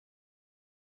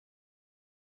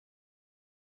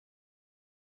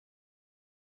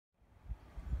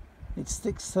It's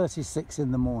 6:36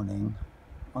 in the morning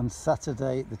on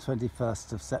Saturday the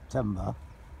 21st of September,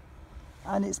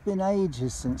 and it's been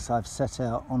ages since I've set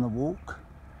out on a walk,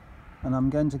 and I'm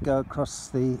going to go across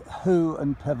the Hooe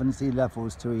and Pevensey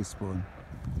levels to Eastbourne.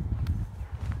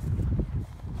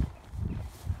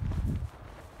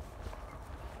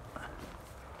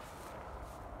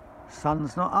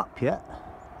 Sun's not up yet.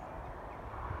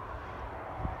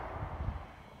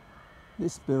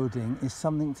 This building is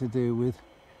something to do with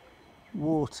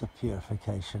water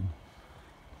purification,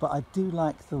 but I do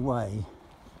like the way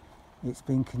it's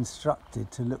been constructed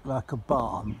to look like a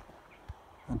barn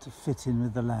and to fit in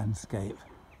with the landscape.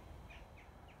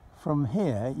 From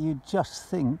here you'd just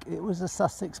think it was a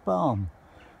Sussex barn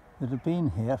that had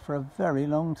been here for a very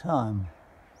long time.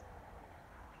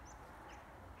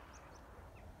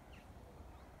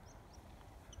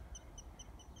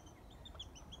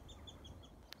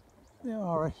 There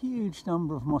are a huge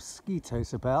number of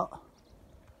mosquitoes about,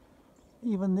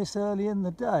 even this early in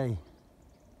the day.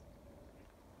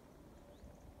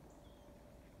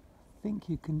 I think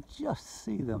you can just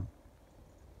see them.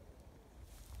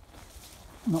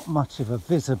 Not much of a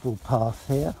visible path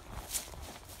here.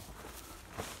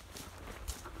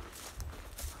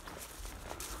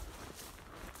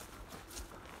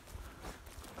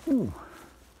 Ooh,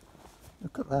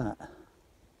 look at that.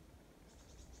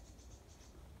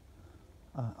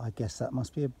 I guess that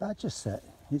must be a badger set.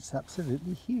 It's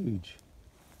absolutely huge.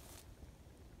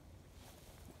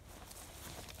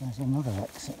 There's another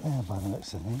exit there by the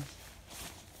looks of things.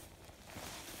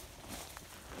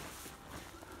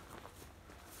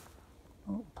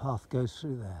 Oh, path goes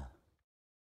through there.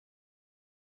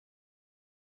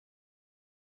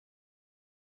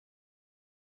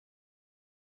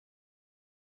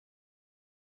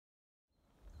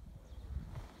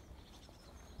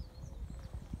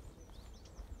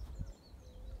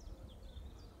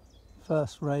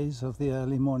 First rays of the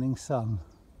early morning sun.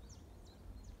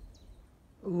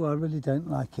 Oh, I really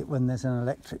don't like it when there's an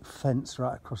electric fence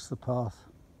right across the path.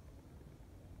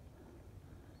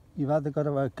 You've either got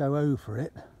to go over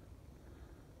it,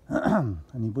 and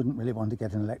you wouldn't really want to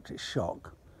get an electric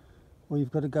shock, or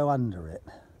you've got to go under it.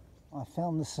 I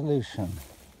found the solution.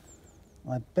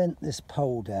 I bent this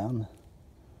pole down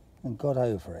and got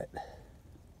over it.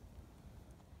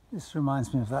 This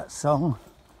reminds me of that song,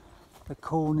 "The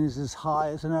corn is as high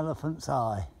as an elephant's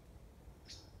eye."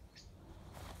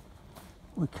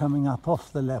 We're coming up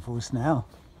off the levels now,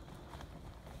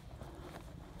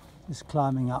 just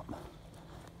climbing up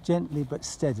gently but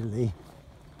steadily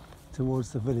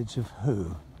towards the village of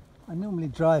Hooe. I normally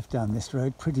drive down this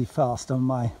road pretty fast on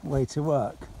my way to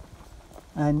work,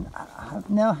 and I've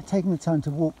now taken the time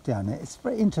to walk down it. It's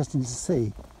very interesting to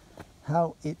see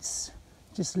how it's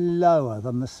just lower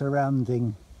than the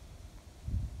surrounding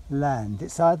land.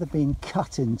 It's either been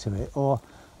cut into it, or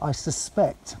I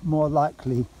suspect more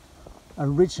likely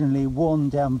originally worn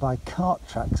down by cart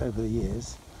tracks over the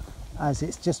years, as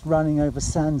it's just running over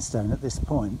sandstone at this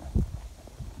point.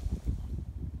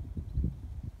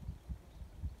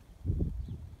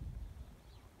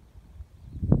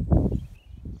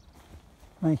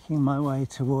 Making my way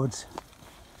towards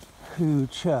Hooe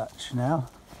Church now.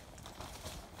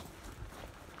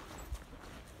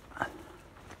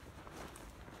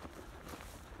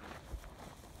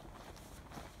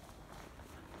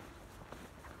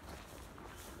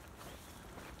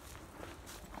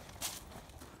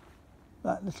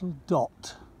 That little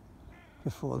dot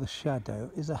before the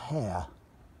shadow is a hare.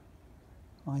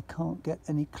 I can't get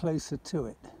any closer to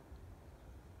it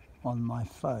on my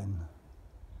phone.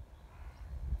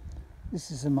 This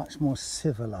is a much more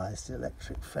civilized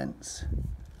electric fence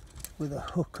with a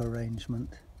hook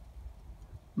arrangement,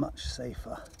 much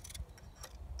safer.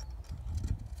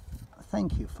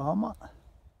 Thank you, farmer.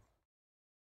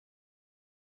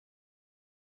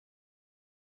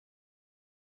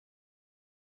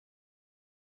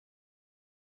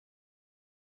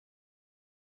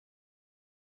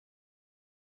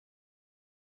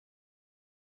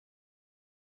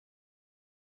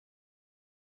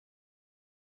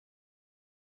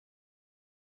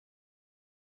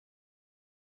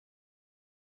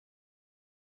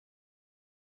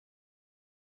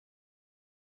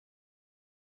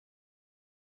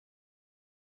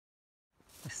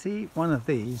 I see one of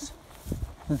these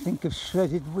and think of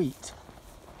shredded wheat.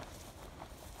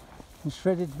 And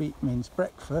shredded wheat means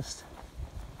breakfast,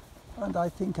 and I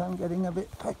think I'm getting a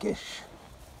bit peckish.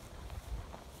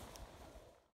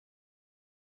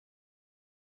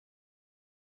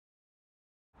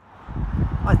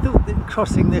 I thought that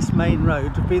crossing this main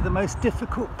road would be the most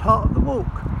difficult part of the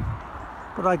walk,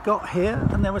 but I got here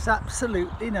and there was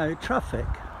absolutely no traffic.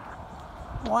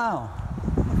 Wow,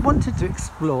 I've wanted to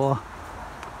explore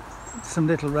some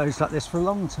little roads like this for a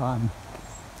long time.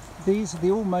 These are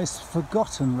the almost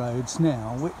forgotten roads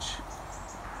now, which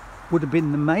would have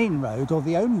been the main road or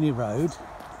the only road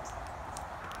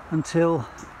until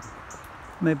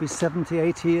maybe 70,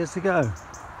 80 years ago.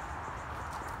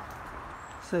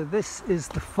 So this is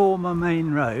the former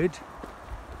main road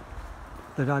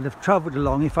that I'd have travelled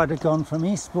along if I'd have gone from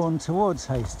Eastbourne towards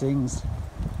Hastings.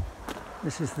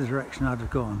 This is the direction I'd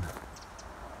have gone.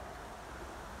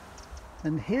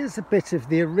 And here's a bit of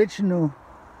the original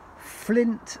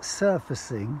flint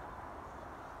surfacing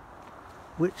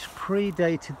which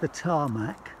predated the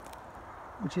tarmac,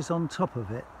 which is on top of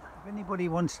it. If anybody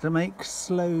wants to make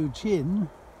sloe gin,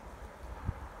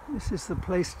 this is the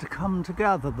place to come to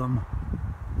gather them.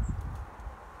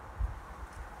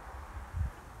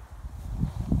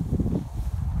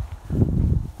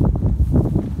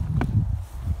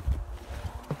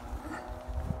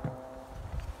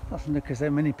 Doesn't look as though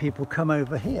many people come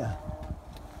over here.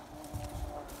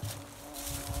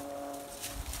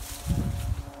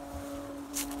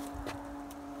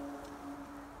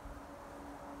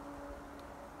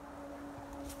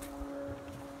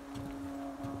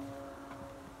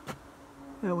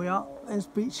 There we are, there's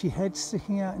Beachy Head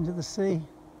sticking out into the sea.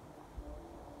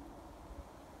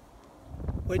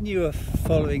 When you are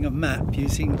following a map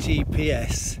using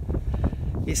GPS,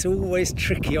 it's always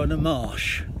tricky on a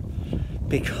marsh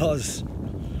because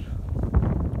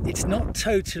it's not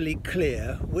totally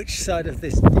clear which side of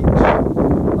this ditch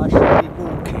I should be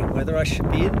walking, whether I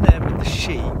should be in there with the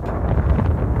sheep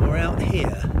or out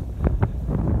here.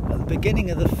 At the beginning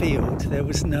of the field there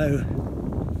was no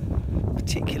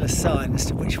particular sign as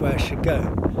to which way I should go.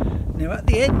 Now at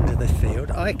the end of the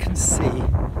field I can see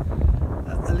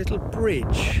a little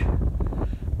bridge,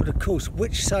 but of course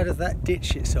which side of that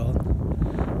ditch it's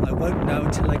on I won't know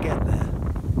until I get there.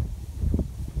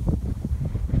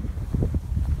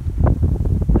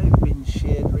 They've been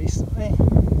sheared recently.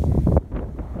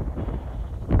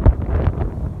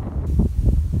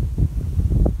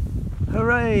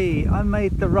 Hooray! I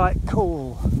made the right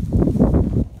call.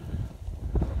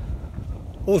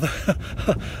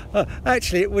 Although,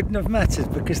 actually it wouldn't have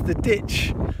mattered because the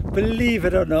ditch, believe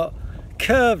it or not,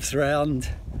 curves round.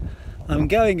 I'm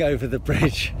going over the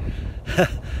bridge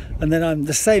and then I'm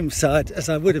the same side as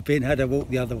I would have been had I walked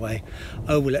the other way.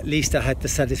 Oh well, at least I had the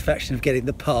satisfaction of getting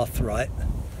the path right.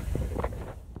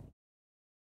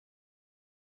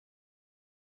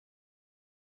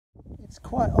 It's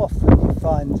quite often you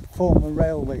find former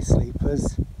railway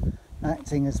sleepers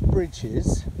acting as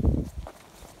bridges,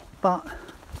 but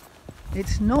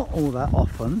it's not all that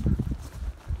often,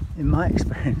 in my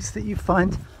experience, that you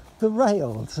find the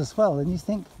rails as well, and you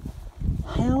think,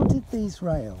 how did these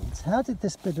rails, how did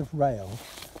this bit of rail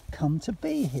come to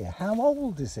be here? How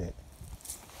old is it?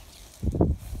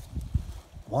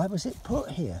 Why was it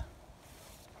put here?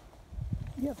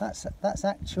 Yeah, that's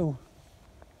actual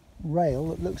rail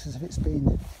that looks as if it's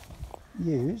been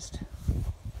used.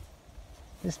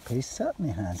 This piece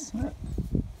certainly has. Look.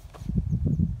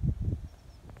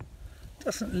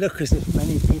 Doesn't look as if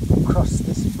many people cross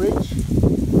this bridge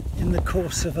in the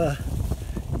course of a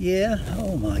year.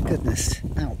 Oh my goodness,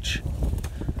 ouch.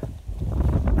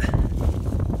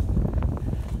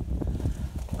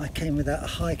 I came without a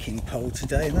hiking pole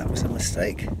today and that was a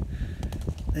mistake.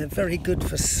 They're very good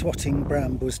for swatting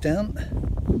brambles down.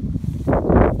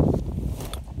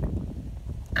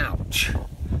 Ouch.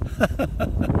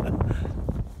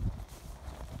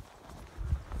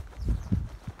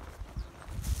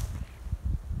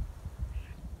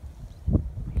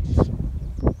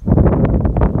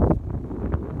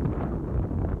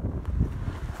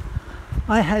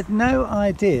 I had no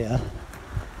idea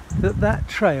that that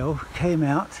trail came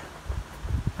out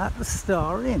at the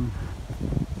Star Inn.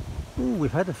 Ooh,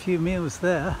 we've had a few meals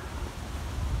there.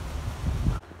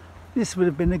 This would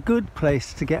have been a good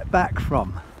place to get back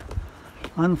from.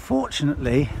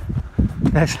 Unfortunately,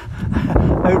 there's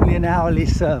only an hourly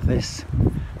service,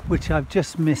 which I've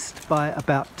just missed by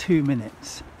about 2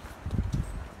 minutes.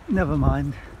 Never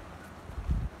mind.